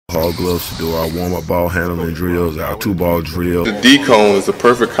Hall gloves to do our warm-up ball handling drills, our 2-ball drill. The D-cone is a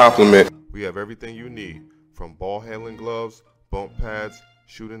perfect complement. We have everything you need, from ball handling gloves, bump pads,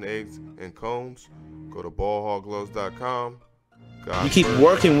 shooting aids, and cones. Go to ballhallgloves.com. You keep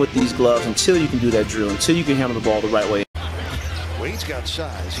working with these gloves until you can do that drill, until you can handle the ball the right way. Wade's got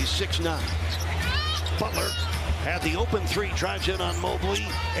size. He's 6'9". Butler had the open three, drives in on Mobley,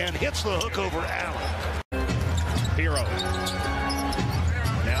 and hits the hook over Allen. Hero.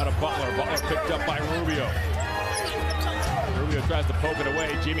 Now to Butler. Butler picked up by Rubio. Rubio tries to poke it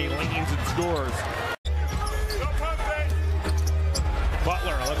away. Jimmy leans and scores.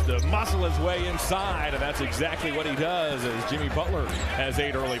 Butler looks to muscle his way inside, and that's exactly what he does as Jimmy Butler has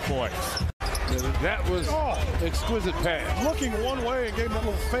 8 early points. That was exquisite pass. Looking one way and gave him a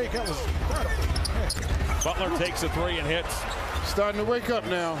little fake. That was incredible. Butler takes a 3 and hits. Starting to wake up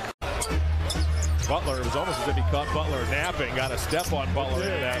now. Butler, it was almost as if he caught Butler napping, got a step on Butler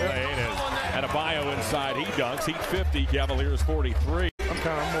in that lane, and Adebayo inside, he dunks, Heat 50, Cavaliers 43. I'm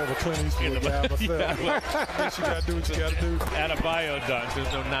kind of more of a Clint Eastwood guy myself. Yeah. You got to do what you got to do. Adebayo dunks.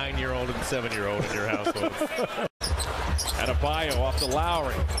 There's no 9-year-old and 7-year-old in your household. Adebayo off to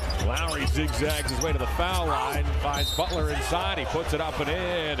Lowry. Lowry zigzags his way to the foul line, finds Butler inside. He puts it up and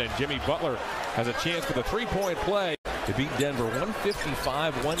in, and Jimmy Butler has a chance for the 3-point play to beat Denver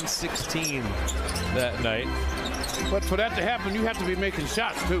 155-116 that night. But for that to happen, you have to be making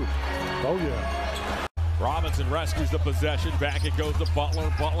shots, too. Oh, yeah. Robinson rescues the possession. Back it goes to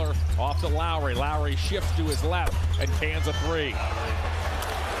Butler. Butler off to Lowry. Lowry shifts to his left and cans a 3.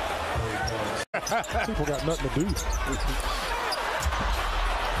 People got nothing to do.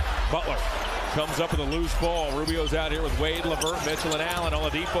 Butler comes up with a loose ball. Rubio's out here with Wade, LeVert, Mitchell, and Allen.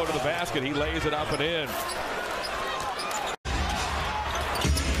 Oladipo to the basket. He lays it up and in.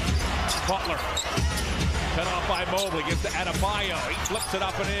 Butler. Cut off by Mobley, gets to Adebayo. He flips it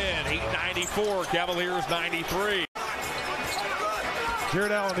up and in. Heat 94, Cavaliers 93.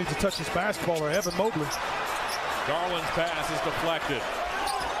 Jared Allen needs to touch his basketball, or Evan Mobley. Garland's pass is deflected.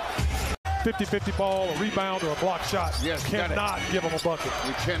 50-50 ball, a rebound, or a block shot. Yes, cannot give him a bucket.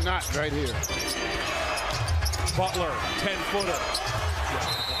 You cannot right here. Butler, 10-footer.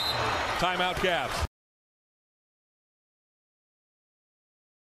 Timeout, Cavs.